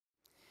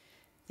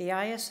The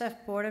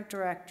ISF Board of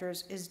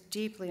Directors is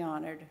deeply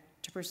honored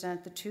to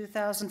present the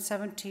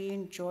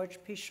 2017 George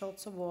P.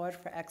 Shultz Award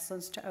for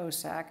Excellence to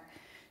OSAC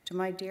to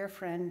my dear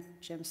friend,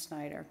 Jim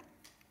Snyder.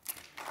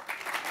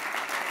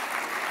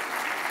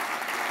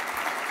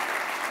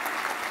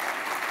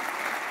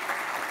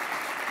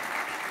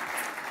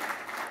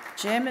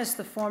 Jim is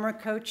the former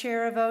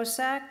co-chair of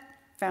OSAC,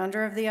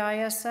 founder of the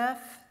ISF,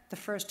 the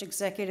first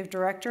executive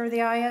director of the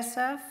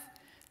ISF,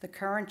 the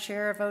current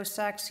chair of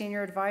OSAC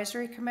Senior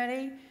Advisory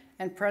Committee,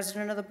 and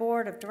president of the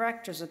board of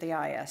directors of the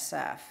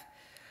ISF.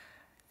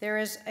 There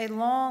is a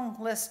long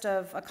list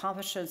of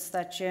accomplishments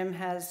that Jim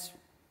has.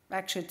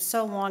 Actually, it's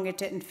so long it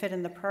didn't fit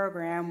in the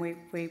program.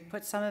 We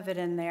put some of it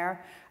in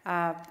there.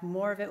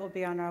 More of it will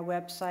be on our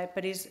website,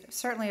 but he's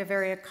certainly a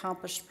very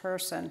accomplished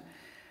person.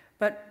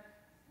 But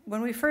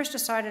when we first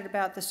decided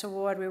about this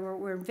award, we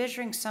were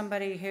envisioning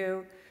somebody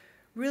who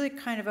really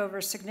kind of over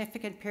a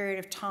significant period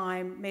of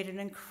time made an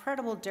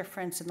incredible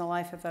difference in the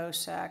life of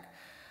OSAC.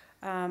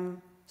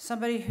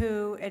 Somebody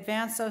who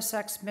advanced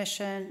OSAC's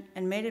mission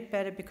and made it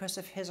better because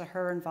of his or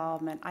her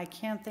involvement. I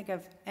can't think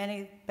of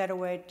any better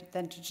way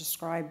than to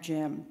describe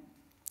Jim.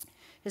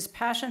 His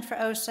passion for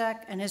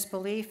OSAC and his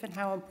belief in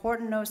how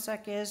important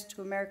OSAC is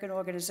to American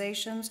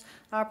organizations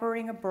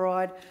operating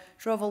abroad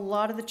drove a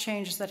lot of the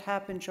changes that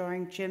happened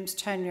during Jim's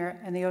tenure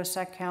in the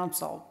OSAC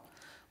Council.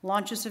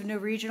 Launches of new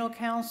regional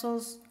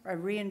councils,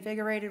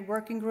 reinvigorated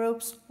working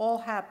groups, all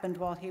happened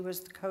while he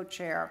was the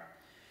co-chair.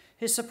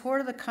 His support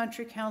of the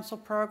Country Council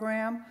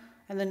program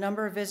and the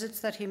number of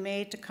visits that he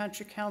made to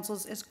country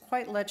councils is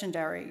quite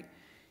legendary.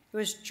 It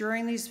was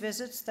during these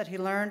visits that he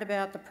learned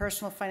about the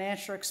personal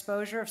financial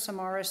exposure of some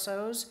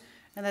RSOs,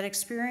 and that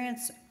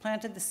experience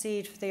planted the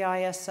seed for the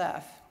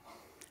ISF.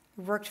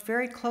 We worked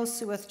very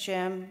closely with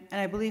Jim,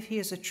 and I believe he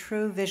is a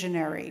true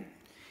visionary.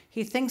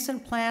 He thinks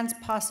and plans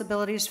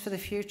possibilities for the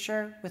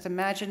future with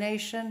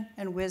imagination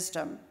and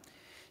wisdom.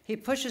 He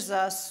pushes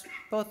us,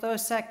 both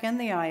OSAC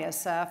and the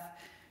ISF,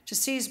 to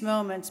seize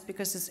moments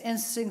because his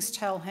instincts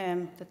tell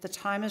him that the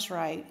time is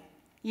right,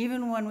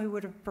 even when we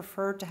would have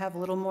preferred to have a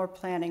little more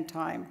planning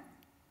time.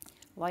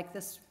 Like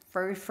this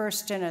very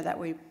first dinner that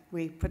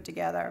we put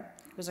together.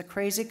 It was a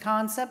crazy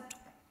concept.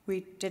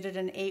 We did it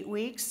in 8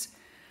 weeks,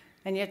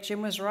 and yet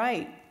Jim was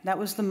right. That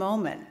was the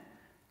moment.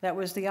 That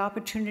was the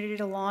opportunity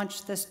to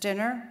launch this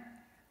dinner.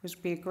 It was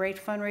to be a great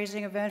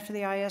fundraising event for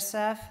the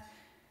ISF,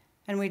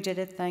 and we did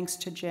it thanks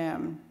to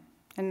Jim.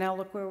 And now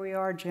look where we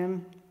are,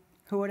 Jim.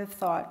 Who would have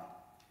thought?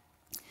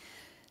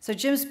 So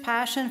Jim's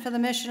passion for the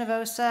mission of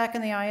OSAC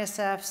and the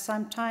ISF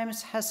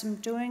sometimes has him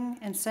doing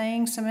and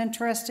saying some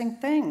interesting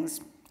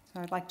things.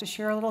 So I'd like to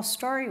share a little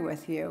story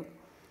with you.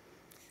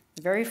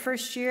 The very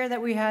first year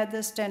that we had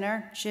this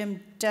dinner,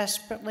 Jim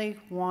desperately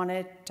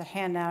wanted to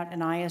hand out an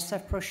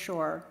ISF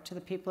brochure to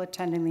the people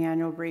attending the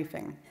annual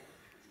briefing.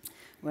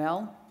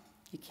 Well,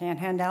 you can't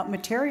hand out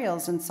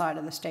materials inside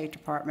of the State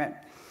Department.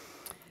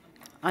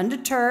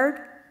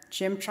 Undeterred,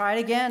 Jim tried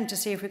again to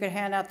see if we could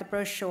hand out the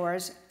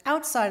brochures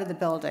outside of the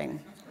building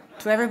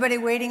to everybody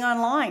waiting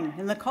online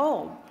in the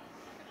cold.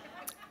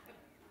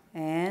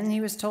 And he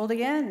was told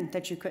again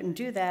that you couldn't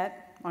do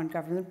that on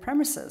government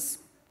premises.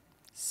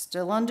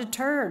 Still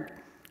undeterred,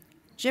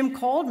 Jim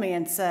called me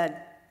and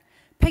said,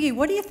 "Peggy,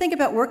 what do you think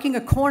about working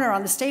a corner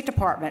on the State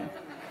Department?"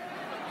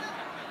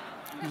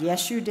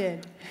 Yes, you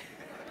did.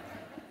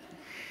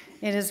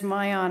 It is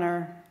my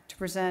honor to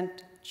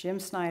present Jim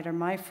Snyder,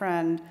 my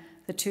friend,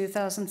 the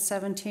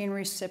 2017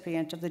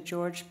 recipient of the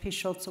George P.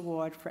 Shultz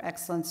Award for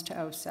Excellence to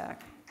OSAC.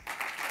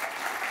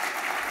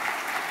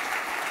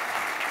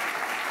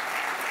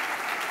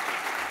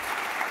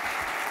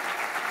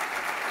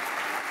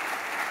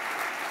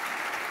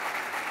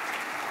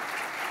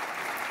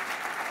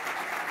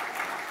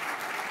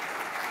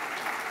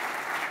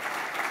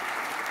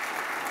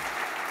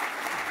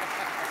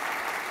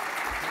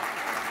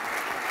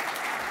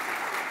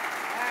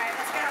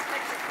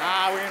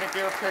 We're going to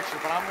give a picture,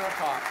 but I'm going to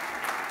talk.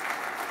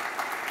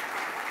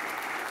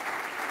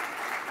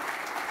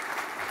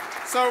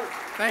 So,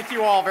 thank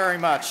you all very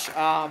much.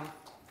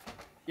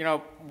 You know,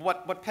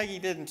 what Peggy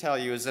didn't tell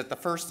you is that the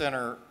first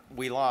dinner,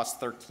 we lost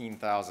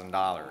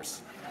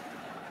 $13,000.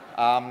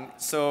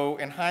 So,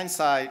 in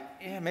hindsight,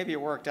 yeah, maybe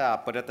it worked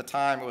out, but at the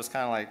time, it was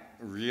kind of like,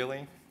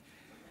 really?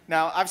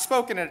 Now, I've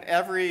spoken at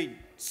every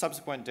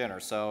subsequent dinner,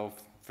 so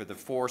for the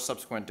 4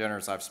 subsequent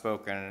dinners I've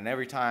spoken, and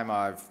every time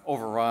I've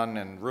overrun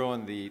and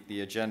ruined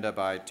the agenda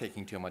by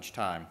taking too much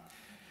time.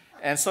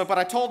 And so, but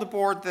I told the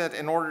board that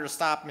in order to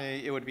stop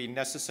me, it would be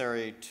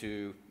necessary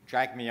to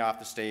drag me off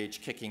the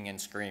stage kicking and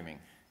screaming.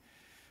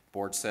 The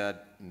board said,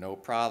 no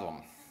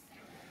problem.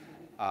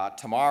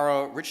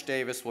 Tomorrow, Rich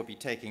Davis will be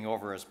taking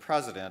over as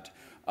president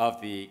of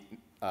the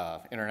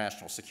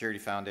International Security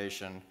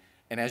Foundation.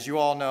 And as you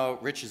all know,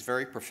 Rich is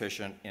very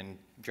proficient in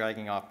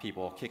dragging off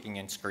people kicking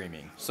and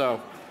screaming.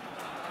 So.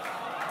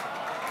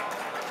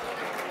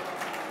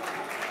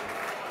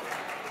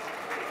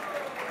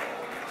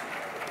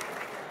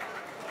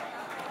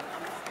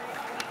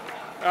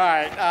 All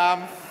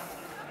right,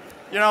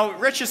 you know,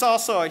 Rich is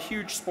also a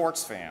huge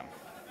sports fan.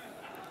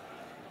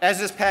 As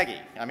is Peggy.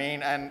 I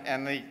mean,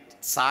 and the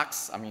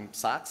Sox,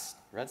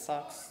 Red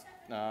Sox,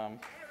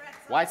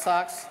 White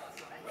Sox.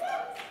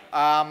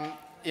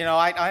 You know,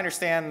 I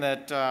understand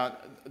that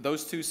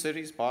those two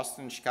cities,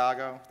 Boston and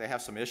Chicago, they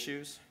have some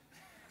issues.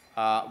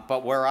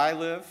 But where I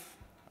live,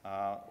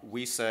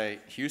 we say,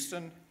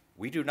 Houston,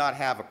 we do not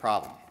have a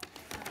problem.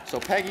 So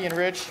Peggy and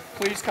Rich,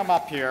 please come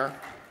up here.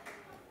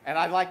 And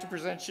I'd like to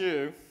present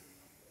you.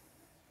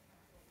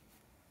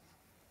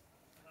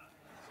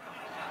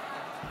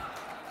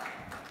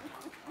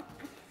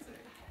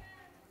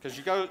 Because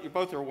you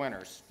both are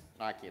winners.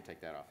 I can't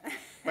take that off.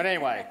 But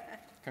anyway,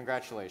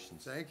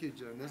 congratulations. Thank you,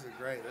 Jim. This is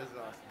great. This is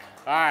awesome.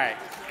 All right.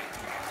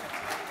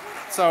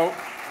 So,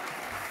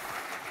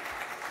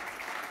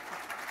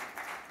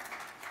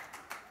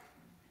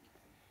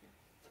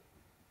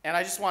 and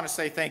I just want to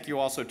say thank you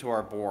also to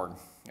our board.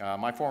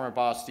 My former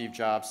boss, Steve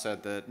Jobs,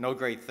 said that no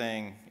great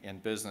thing in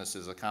business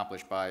is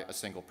accomplished by a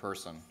single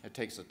person. It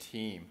takes a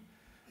team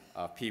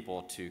of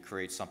people to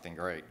create something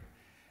great.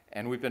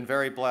 And we've been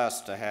very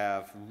blessed to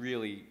have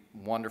really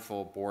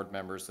wonderful board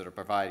members that have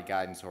provided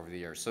guidance over the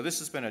years. So this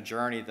has been a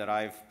journey that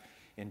I've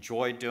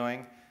enjoyed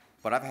doing,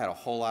 but I've had a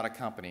whole lot of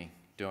company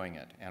doing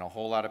it, and a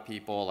whole lot of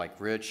people like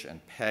Rich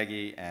and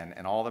Peggy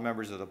and all the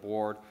members of the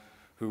board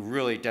who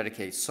really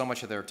dedicate so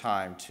much of their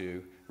time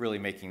to really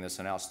making this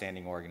an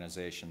outstanding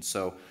organization.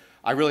 So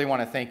I really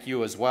want to thank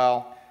you as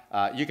well.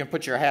 You can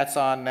put your hats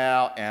on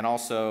now and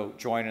also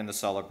join in the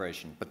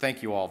celebration. But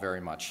thank you all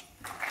very much.